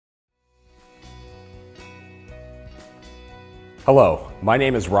Hello, my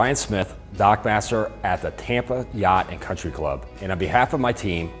name is Ryan Smith, Dockmaster at the Tampa Yacht and Country Club, and on behalf of my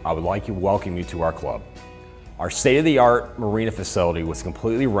team, I would like to welcome you to our club. Our state-of-the-art marina facility was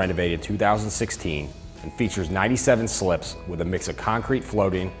completely renovated in 2016 and features 97 slips with a mix of concrete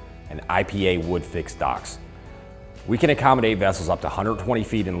floating and IPA wood fixed docks. We can accommodate vessels up to 120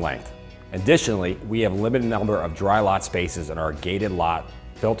 feet in length. Additionally, we have a limited number of dry lot spaces in our gated lot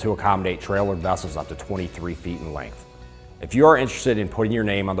built to accommodate trailer vessels up to 23 feet in length. If you are interested in putting your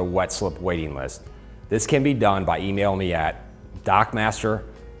name on the wet slip waiting list, this can be done by emailing me at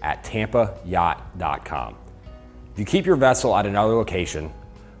dockmaster@tampayacht.com. If you keep your vessel at another location,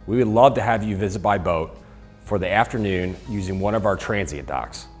 we would love to have you visit by boat for the afternoon using one of our transient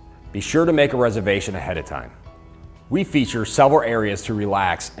docks. Be sure to make a reservation ahead of time. We feature several areas to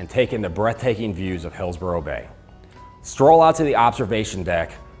relax and take in the breathtaking views of Hillsborough Bay. Stroll out to the observation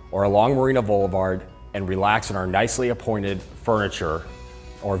deck or along Marina Boulevard and relax in our nicely appointed furniture,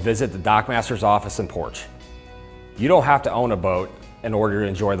 or visit the Dockmaster's office and porch. You don't have to own a boat in order to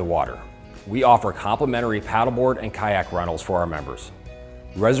enjoy the water. We offer complimentary paddleboard and kayak rentals for our members.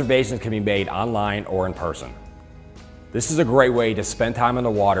 Reservations can be made online or in person. This is a great way to spend time in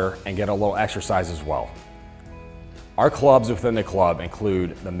the water and get a little exercise as well. Our clubs within the club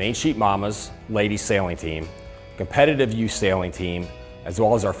include the Main Sheet Mamas Ladies Sailing Team, Competitive Youth Sailing Team, as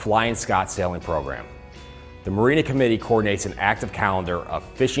well as our Flying Scot Sailing Program. The Marina Committee coordinates an active calendar of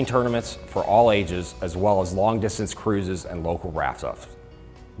fishing tournaments for all ages, as well as long-distance cruises and local raft-offs.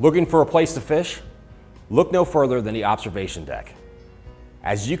 Looking for a place to fish? Look no further than the observation deck.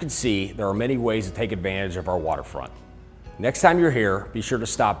 As you can see, there are many ways to take advantage of our waterfront. Next time you're here, be sure to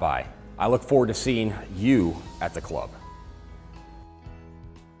stop by. I look forward to seeing you at the club.